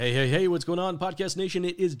Hey, what's going on, Podcast Nation?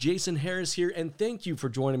 It is Jason Harris here, and thank you for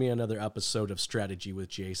joining me on another episode of Strategy with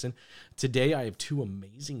Jason. Today, I have two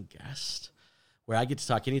amazing guests where I get to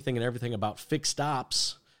talk anything and everything about fixed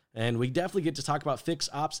ops, and we definitely get to talk about fixed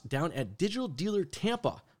ops down at Digital Dealer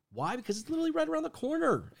Tampa. Why? Because it's literally right around the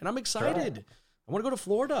corner, and I'm excited. Right. I want to go to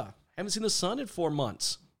Florida. I haven't seen the sun in 4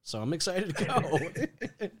 months, so I'm excited to go.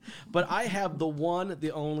 But I have the one,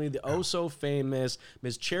 the only, the oh-so-famous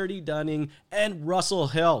Ms. Charity Dunning and Russell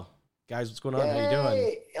Hill. Guys, what's going on? How you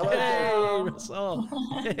doing? Hello. Hey, Russell.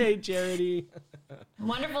 Hey, Charity.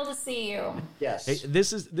 Wonderful to see you. Yes. Hey,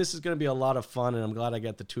 this is going to be a lot of fun, and I'm glad I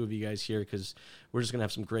got the two of you guys here because we're just going to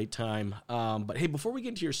have some great time. But hey, before we get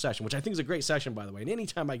into your session, which I think is a great session, by the way, and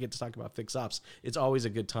anytime I get to talk about fixed ops, it's always a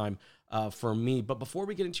good time for me. But before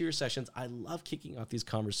we get into your sessions, I love kicking off these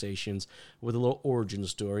conversations with a little origin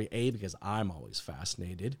story, because I'm always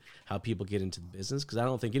fascinated how people get into the business, because I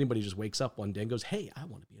don't think anybody just wakes up one day and goes, hey, I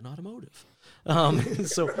want to be in automotive.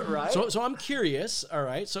 Right. So I'm curious. All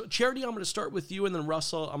right. So Charity, I'm going to start with you, and then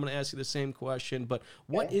Russell, I'm going to ask you the same question. But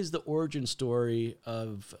what is the origin story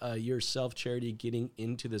of yourself, Charity, getting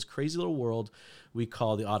into this crazy little world we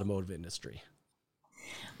call the automotive industry?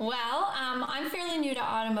 Well, I'm fairly new to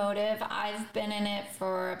automotive. I've been in it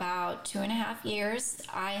for about 2.5 years.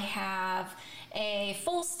 I have a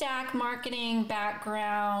full stack marketing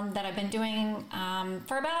background that I've been doing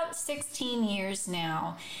for about 16 years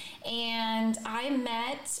now. And I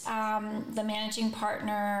met the managing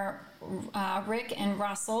partner, Rick and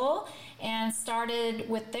Russell, and started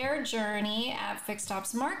with their journey at Fixed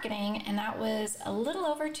Ops Marketing, and that was a little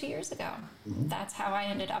over 2 years ago. Mm-hmm. That's how I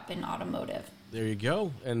ended up in automotive. There you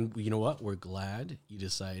go. And you know what? We're glad you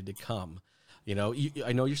decided to come. You know,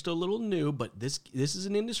 I know you're still a little new, but this is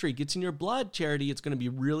an industry. It gets in your blood, Charity. It's going to be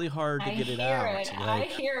really hard to get it out. I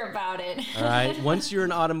hear about it. All right. Once you're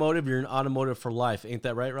in automotive, you're in automotive for life. Ain't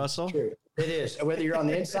that right, Russell? True. It is. Whether you're on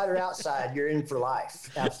the inside or outside, you're in for life.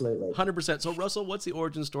 Absolutely. 100%. So, Russell, what's the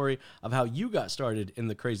origin story of how you got started in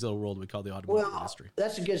the crazy little world we call the automotive industry?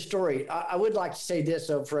 That's a good story. I would like to say this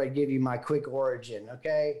before I give you my quick origin,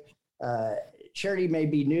 okay? Charity may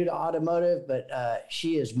be new to automotive, but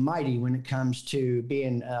she is mighty when it comes to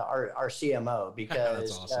being our CMO,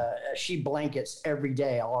 because awesome. She blankets every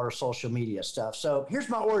day all our social media stuff. So here's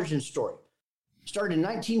my origin story. Started in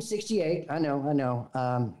 1968. I know.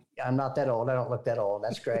 I'm not that old. I don't look that old.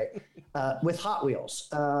 That's great. With Hot Wheels.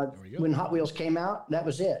 When Hot Wheels came out, that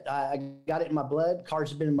was it. I got it in my blood. Cars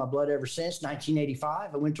have been in my blood ever since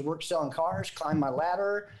 1985. I went to work selling cars, climbed my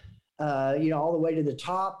ladder, all the way to the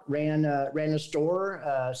top, ran a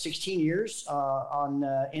store 16 years on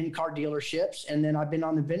in-car dealerships. And then I've been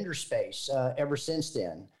on the vendor space ever since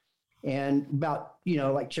then. And about,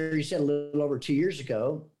 like Charity said, a little over 2 years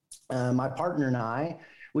ago, my partner and I,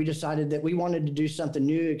 we decided that we wanted to do something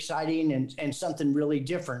new, exciting, and something really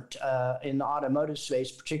different in the automotive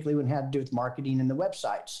space, particularly when it had to do with marketing and the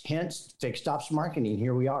websites. Hence, Fixed Ops Marketing.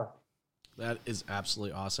 Here we are. That is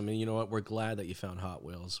absolutely awesome. And you know what? We're glad that you found Hot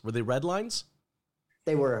Wheels. Were they red lines?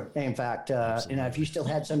 They were. In fact, if you still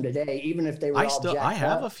had some today, even if they were I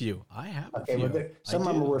have a few. Well, some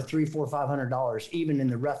of them were $300, $400, $500, even in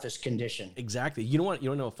the roughest condition. Exactly. You know what? You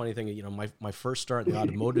don't know a funny thing. My first start in the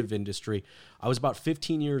automotive industry, I was about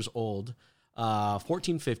 15 years old,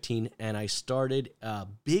 14, 15, and I started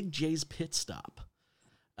Big J's Pit Stop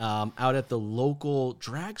out at the local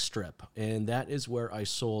drag strip, and that is where I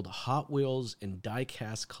sold Hot Wheels and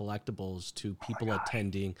die-cast collectibles to people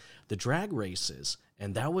attending the drag races.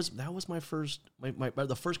 And that was my first,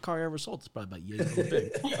 the first car I ever sold. It's probably about yay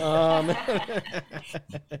big.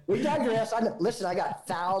 We digress. Listen, I got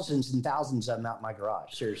thousands and thousands of them out in my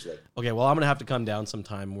garage. Seriously. Okay, well, I'm going to have to come down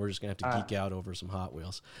sometime. We're just going to have to geek out over some Hot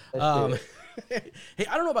Wheels. Hey,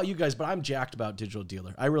 I don't know about you guys, but I'm jacked about Digital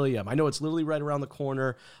Dealer. I really am. I know it's literally right around the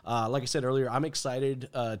corner. Like I said earlier, I'm excited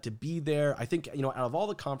to be there. I think, out of all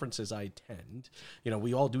the conferences I attend,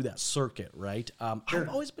 we all do that circuit, right? Sure. I've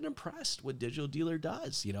always been impressed with Digital Dealer does.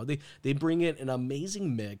 They bring in an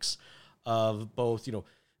amazing mix of both,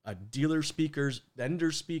 dealer speakers,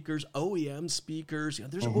 vendor speakers, OEM speakers.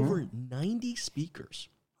 There's over 90 speakers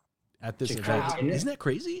at this event. Isn't that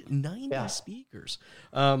crazy? 90 speakers.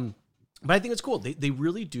 But I think it's cool. They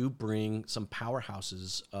really do bring some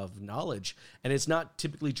powerhouses of knowledge, and it's not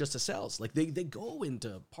typically just a sales. Like they go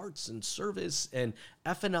into parts and service and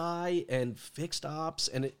F&I and fixed ops,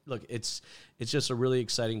 and it's just a really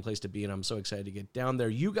exciting place to be, and I'm so excited to get down there.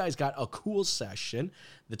 You guys got a cool session.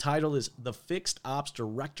 The title is The Fixed Ops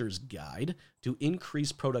Director's Guide to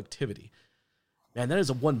Increase Productivity. Man, that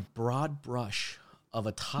is a one broad brush of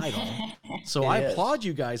a title. So I applaud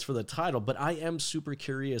you guys for the title, but I am super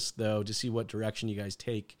curious though to see what direction you guys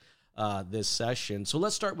take this session. So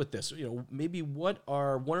let's start with this. Maybe what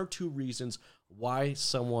are one or two reasons why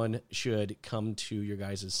someone should come to your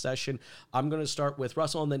guys' session? I'm going to start with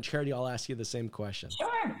Russell, and then Charity, I'll ask you the same question.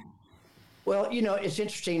 Sure. Well, it's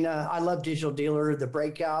interesting. I love Digital Dealer, the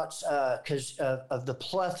breakouts, because of the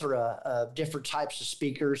plethora of different types of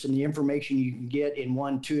speakers and the information you can get in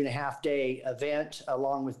 2.5 day event,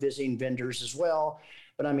 along with visiting vendors as well.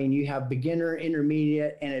 But I mean, you have beginner,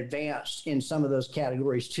 intermediate, and advanced in some of those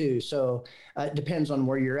categories too. So it depends on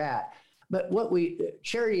where you're at. But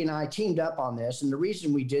Charity and I teamed up on this, and the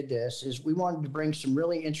reason we did this is we wanted to bring some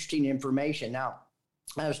really interesting information. Now,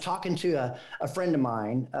 I was talking to a friend of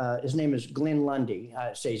mine. His name is Glenn Lundy.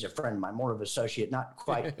 I say he's a friend of mine, more of an associate, not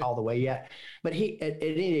quite all the way yet. But at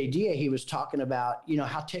NADA, he was talking about,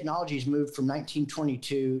 how technology's moved from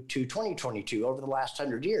 1922 to 2022 over the last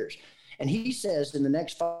 100 years. And he says in the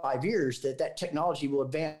next 5 years that technology will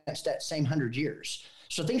advance that same 100 years.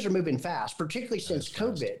 So things are moving fast, particularly since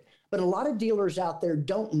COVID. But a lot of dealers out there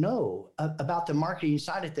don't know about the marketing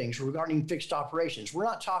side of things regarding fixed operations. We're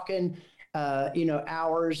not talking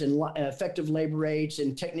hours and effective labor rates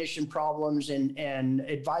and technician problems and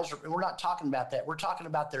advisor. We're not talking about that. We're talking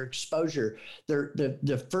about their exposure.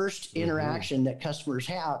 The first interaction that customers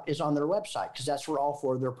have is on their website, because that's where all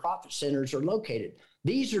 4 of their profit centers are located.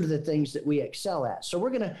 These are the things that we excel at. So we're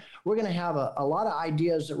gonna have a lot of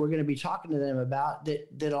ideas that we're gonna be talking to them about that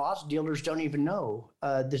a lot of dealers don't even know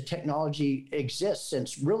the technology exists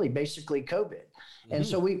since really basically COVID. And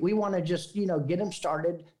so we want to just, get them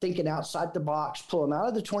started thinking outside the box, pull them out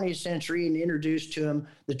of the 20th century and introduce to them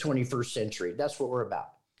the 21st century. That's what we're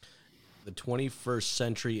about. The 21st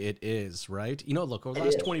century it is, right? Look, over the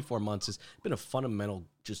last 24 months, it's been a fundamental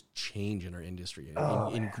just change in our industry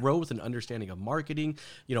in growth and understanding of marketing.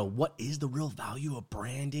 What is the real value of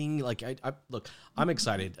branding? Like, I'm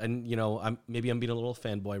excited, and I'm being a little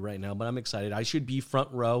fanboy right now, but I'm excited. I should be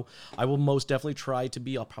front row. I will most definitely try to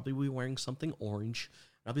be. I'll probably be wearing something orange.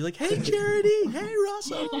 I'll be like, hey, Charity, hey,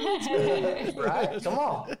 Russell. Right, come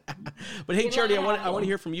on. But hey, Charity, I want to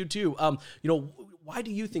hear from you too. Why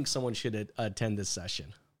do you think someone should attend this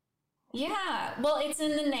session? Yeah, well, it's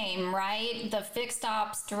in the name, right? The Fixed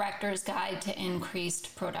Ops Director's Guide to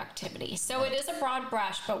Increased Productivity. So it is a broad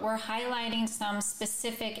brush, but we're highlighting some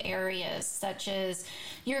specific areas such as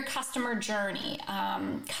your customer journey,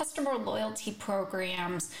 customer loyalty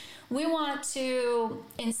programs. We want to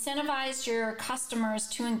incentivize your customers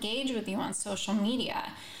to engage with you on social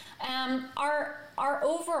media. Our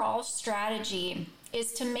overall strategy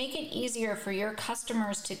is to make it easier for your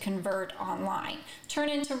customers to convert online, turn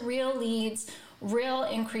into real leads, real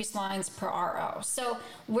increased lines per RO. So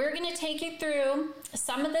we're going to take you through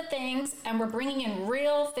some of the things, and we're bringing in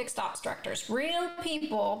real fixed ops directors, real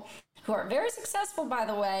people who are very successful, by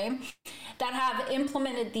the way, that have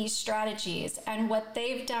implemented these strategies and what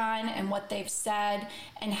they've done and what they've said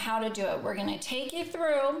and how to do it. We're going to take you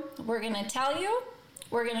through, we're going to tell you,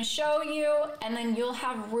 we're going to show you, and then you'll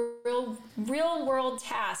have real world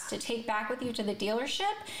tasks to take back with you to the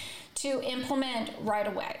dealership to implement right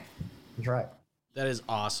away. That's right. That is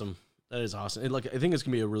awesome. That is awesome. And I think it's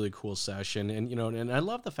going to be a really cool session. And, and I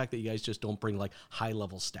love the fact that you guys just don't bring high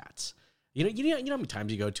level stats. You know how many times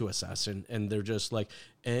you go to a session and they're just like,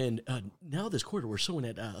 and now this quarter we're showing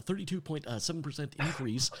at 32.7%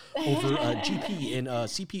 increase over GP and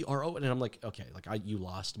CPRO, and I'm like, okay, you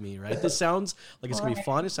lost me, right? This sounds like it's gonna be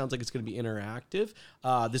fun. It sounds like it's gonna be interactive.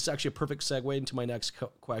 This is actually a perfect segue into my next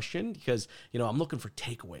question, because I'm looking for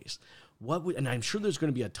takeaways. And I'm sure there's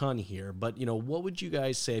going to be a ton here, but what would you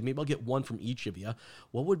guys say? Maybe I'll get one from each of you.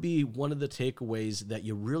 What would be one of the takeaways that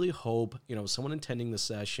you really hope, someone attending the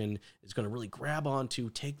session is going to really grab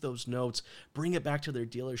onto, take those notes, bring it back to their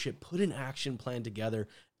dealership, put an action plan together,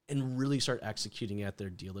 and really start executing at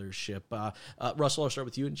their dealership? Russell, I'll start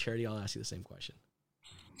with you, and Charity, I'll ask you the same question.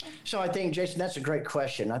 So I think, Jason, that's a great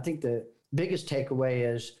question. I think the biggest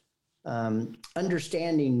takeaway is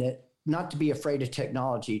understanding that not to be afraid of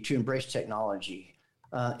technology, to embrace technology.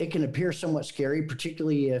 It can appear somewhat scary,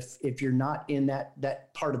 particularly if you're not in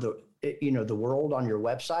that part of the world on your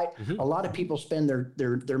website. Mm-hmm. A lot of people spend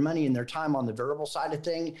their money and their time on the variable side of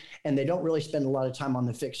thing, and they don't really spend a lot of time on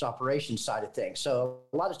the fixed operations side of things. So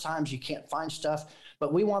a lot of times you can't find stuff,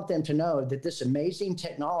 but we want them to know that this amazing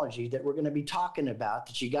technology that we're going to be talking about,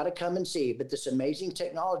 that you got to come and see, but this amazing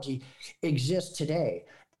technology exists today.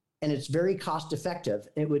 and it's very cost effective.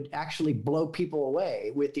 It would actually blow people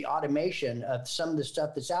away with the automation of some of the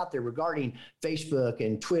stuff that's out there regarding Facebook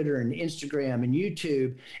and Twitter and Instagram and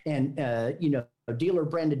YouTube and, dealer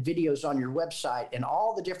branded videos on your website and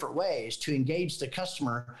all the different ways to engage the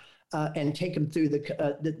customer and take them through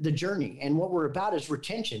the journey. And what we're about is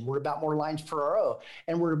retention. We're about more lines per RO.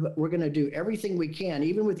 And we're going to do everything we can,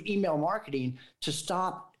 even with email marketing, to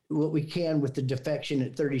stop what we can with the defection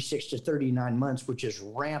at 36 to 39 months, which is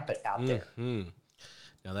rampant out there. Mm-hmm.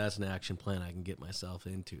 Now that's an action plan I can get myself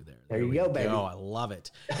into there. There you go, baby. Oh, I love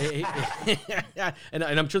it. and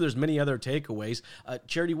I'm sure there's many other takeaways.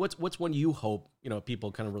 Charity, what's one you hope,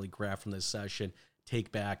 people kind of really grab from this session,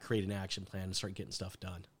 take back, create an action plan, and start getting stuff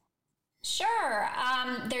done? Sure.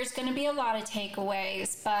 There's going to be a lot of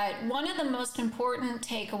takeaways, but one of the most important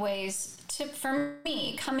takeaways for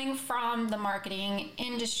me, coming from the marketing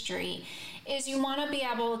industry, is you want to be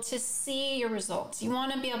able to see your results. You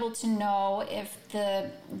want to be able to know if the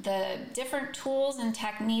different tools and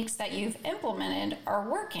techniques that you've implemented are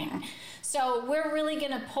working. So we're really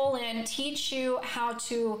going to pull in, teach you how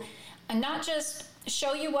to, not just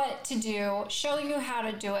show you what to do, show you how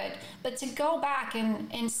to do it, but to go back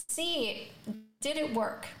and see, did it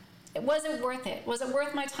work? Was it worth it? Was it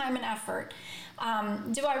worth my time and effort?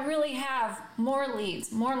 Do I really have more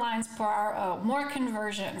leads, more lines per RO, more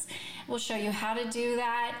conversions? We'll show you how to do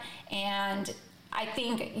that, and I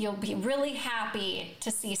think you'll be really happy to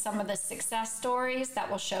see some of the success stories that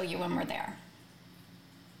we'll show you when we're there.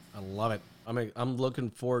 I love it. I'm looking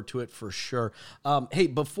forward to it for sure. Hey,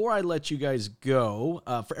 before I let you guys go,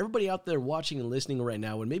 for everybody out there watching and listening right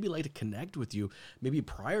now and maybe like to connect with you, maybe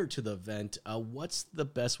prior to the event, what's the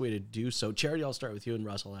best way to do so? Charity, I'll start with you, and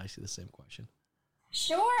Russell, I'll ask you the same question.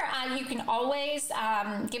 Sure. You can always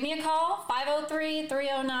give me a call,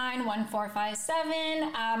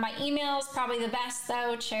 503-309-1457. My email is probably the best,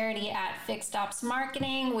 though,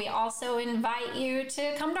 charity@FixedOpsMarketing. We also invite you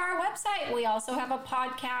to come to our website. We also have a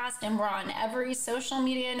podcast, and we're on every social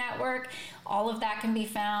media network. All of that can be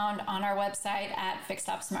found on our website at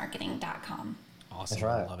FixedOpsMarketing.com. Awesome. That's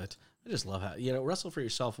right. I love it. I just love how, Russell, for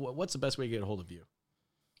yourself, what's the best way to get a hold of you?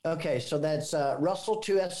 Okay, so that's Russell,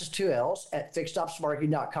 2 S's, 2 L's at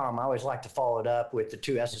FixedOpsMarketing.com. I always like to follow it up with the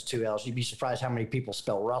 2 S's, 2 L's. You'd be surprised how many people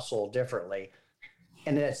spell Russell differently.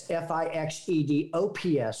 And that's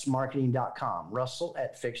FIXEDOPS marketing.com. Russell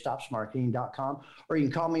at FixedOpsMarketing.com. Or you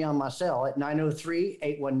can call me on my cell at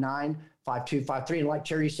 903-819-5253. And like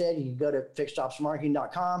Terry said, you can go to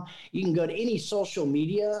FixedOpsMarketing.com. You can go to any social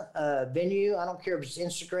media venue. I don't care if it's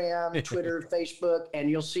Instagram, Twitter, Facebook, and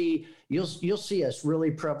you'll see us really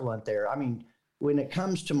prevalent there. I mean, when it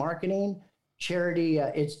comes to marketing, Charity,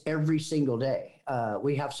 it's every single day.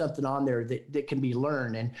 We have something on there that can be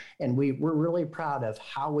learned, and we're really proud of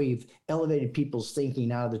how we've elevated people's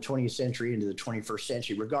thinking out of the 20th century into the 21st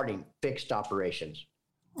century regarding fixed operations.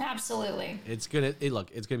 Absolutely. It's gonna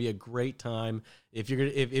be a great time. If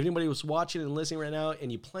anybody was watching and listening right now, and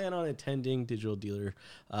you plan on attending Digital Dealer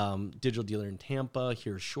in Tampa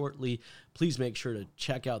here shortly, please make sure to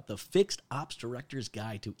check out the Fixed Ops Director's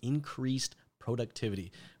Guide to Increased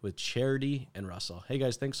Productivity with Charity and Russell. Hey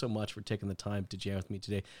guys, thanks so much for taking the time to jam with me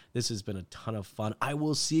today. This has been a ton of fun. I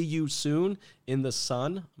will see you soon in the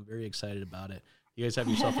sun. I'm very excited about it. You guys have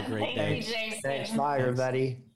yourself a great day. Thanks. Bye, everybody.